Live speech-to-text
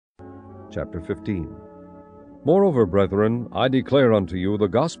Chapter 15. Moreover, brethren, I declare unto you the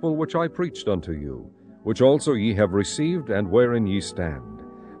gospel which I preached unto you, which also ye have received, and wherein ye stand,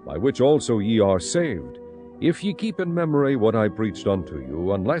 by which also ye are saved, if ye keep in memory what I preached unto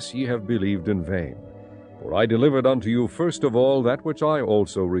you, unless ye have believed in vain. For I delivered unto you first of all that which I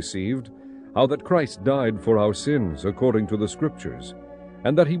also received, how that Christ died for our sins according to the Scriptures,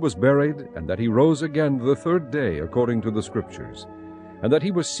 and that he was buried, and that he rose again the third day according to the Scriptures, and that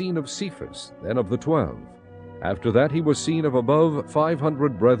he was seen of Cephas, then of the 12. After that he was seen of above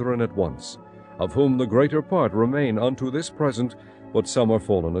 500 brethren at once, of whom the greater part remain unto this present, but some are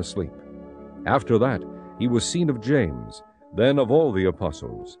fallen asleep. After that he was seen of James, then of all the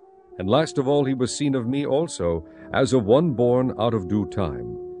apostles. And last of all he was seen of me also, as of one born out of due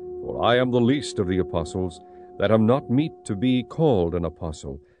time. For I am the least of the apostles, that am not meet to be called an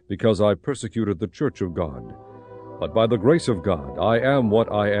apostle, because I persecuted the church of God. But by the grace of God I am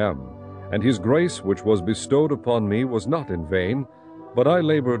what I am, and his grace which was bestowed upon me was not in vain, but I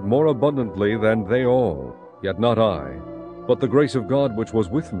labored more abundantly than they all, yet not I, but the grace of God which was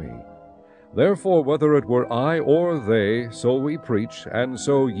with me. Therefore whether it were I or they, so we preach, and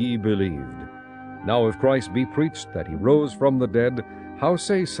so ye believed. Now if Christ be preached that he rose from the dead, how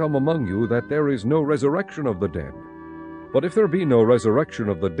say some among you that there is no resurrection of the dead? But if there be no resurrection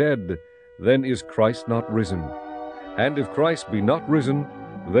of the dead, then is Christ not risen? And if Christ be not risen,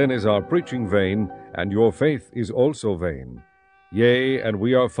 then is our preaching vain, and your faith is also vain. Yea, and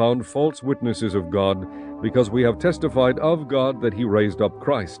we are found false witnesses of God, because we have testified of God that he raised up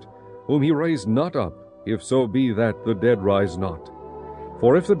Christ, whom he raised not up, if so be that the dead rise not.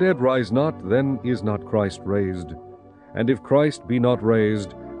 For if the dead rise not, then is not Christ raised. And if Christ be not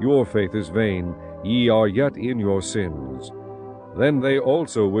raised, your faith is vain, ye are yet in your sins. Then they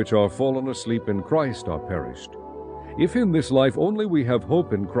also which are fallen asleep in Christ are perished. If in this life only we have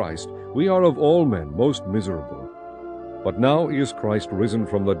hope in Christ, we are of all men most miserable. But now is Christ risen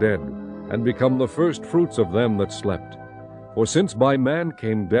from the dead, and become the first fruits of them that slept. For since by man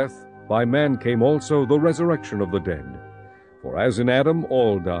came death, by man came also the resurrection of the dead. For as in Adam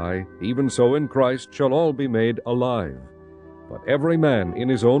all die, even so in Christ shall all be made alive. But every man in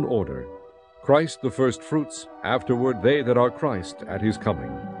his own order. Christ the first fruits, afterward they that are Christ at his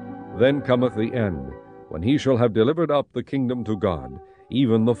coming. Then cometh the end, when he shall have delivered up the kingdom to God,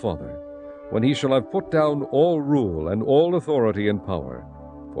 even the Father, when he shall have put down all rule and all authority and power.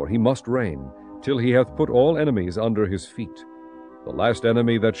 For he must reign, till he hath put all enemies under his feet. The last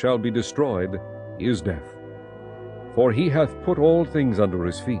enemy that shall be destroyed is death. For he hath put all things under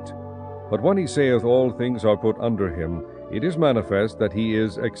his feet. But when he saith all things are put under him, it is manifest that he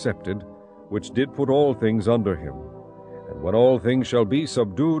is accepted, which did put all things under him. And when all things shall be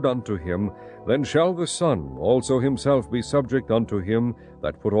subdued unto him, then shall the Son also himself be subject unto him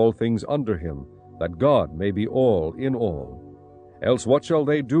that put all things under him, that God may be all in all. Else what shall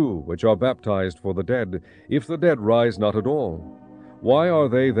they do which are baptized for the dead, if the dead rise not at all? Why are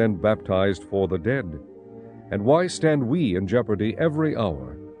they then baptized for the dead? And why stand we in jeopardy every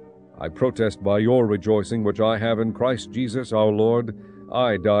hour? I protest by your rejoicing which I have in Christ Jesus our Lord,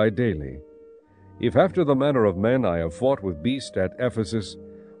 I die daily. If after the manner of men I have fought with beasts at Ephesus,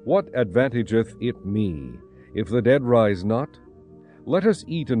 what advantageth it me, if the dead rise not? Let us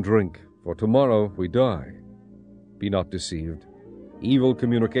eat and drink, for tomorrow we die. Be not deceived. Evil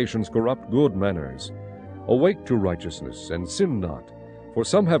communications corrupt good manners. Awake to righteousness, and sin not, for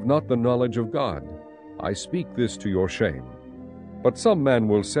some have not the knowledge of God. I speak this to your shame. But some man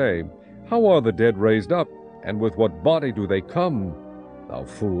will say, How are the dead raised up, and with what body do they come? Thou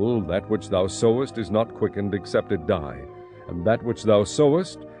fool, that which thou sowest is not quickened except it die. And that which thou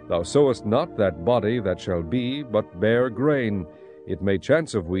sowest not that body that shall be, but bare grain. It may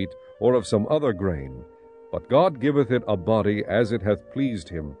chance of wheat, or of some other grain. But God giveth it a body as it hath pleased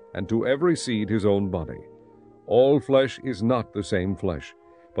him, and to every seed his own body. All flesh is not the same flesh,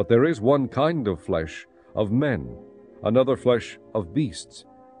 but there is one kind of flesh, of men, another flesh of beasts,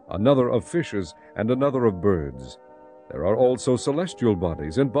 another of fishes, and another of birds. There are also celestial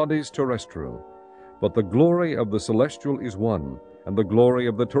bodies, and bodies terrestrial. But the glory of the celestial is one, and the glory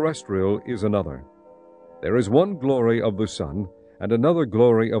of the terrestrial is another. There is one glory of the sun, and another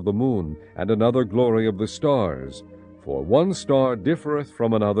glory of the moon, and another glory of the stars. For one star differeth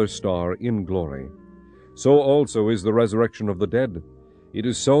from another star in glory. So also is the resurrection of the dead. It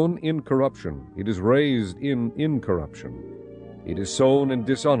is sown in corruption, it is raised in incorruption. It is sown in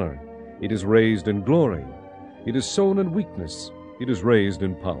dishonor, it is raised in glory. It is sown in weakness, it is raised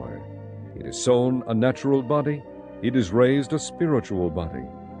in power. It is sown a natural body, it is raised a spiritual body.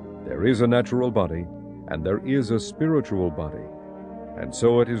 There is a natural body, and there is a spiritual body. And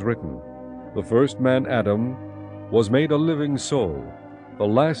so it is written, The first man, Adam, was made a living soul. The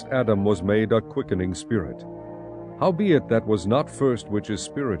last Adam was made a quickening spirit. Howbeit that was not first which is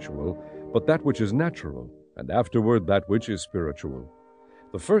spiritual, but that which is natural, and afterward that which is spiritual.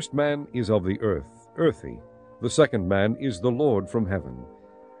 The first man is of the earth, earthy. The second man is the Lord from heaven.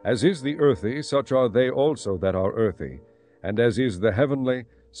 As is the earthy, such are they also that are earthy. And as is the heavenly,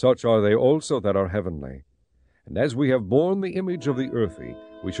 such are they also that are heavenly. And as we have borne the image of the earthy,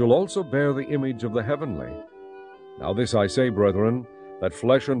 we shall also bear the image of the heavenly. Now this I say, brethren, that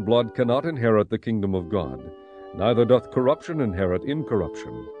flesh and blood cannot inherit the kingdom of God, neither doth corruption inherit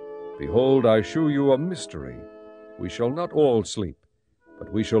incorruption. Behold, I shew you a mystery. We shall not all sleep,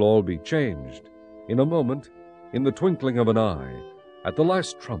 but we shall all be changed, in a moment, in the twinkling of an eye, at the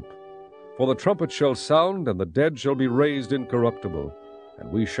last trump. For the trumpet shall sound, and the dead shall be raised incorruptible,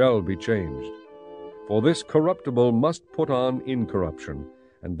 and we shall be changed. For this corruptible must put on incorruption,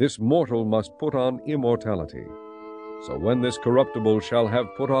 and this mortal must put on immortality. So when this corruptible shall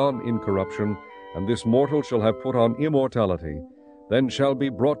have put on incorruption, and this mortal shall have put on immortality, then shall be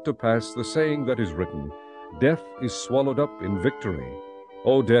brought to pass the saying that is written, Death is swallowed up in victory.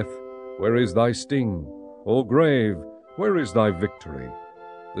 O death, where is thy sting? O grave, where is thy victory?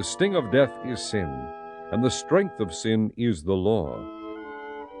 The sting of death is sin, and the strength of sin is the law.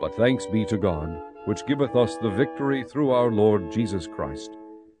 But thanks be to God, which giveth us the victory through our Lord Jesus Christ.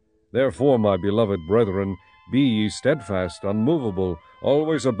 Therefore, my beloved brethren, be ye steadfast, unmovable,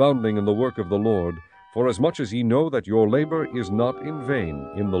 always abounding in the work of the Lord, forasmuch as ye know that your labor is not in vain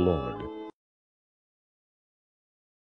in the Lord.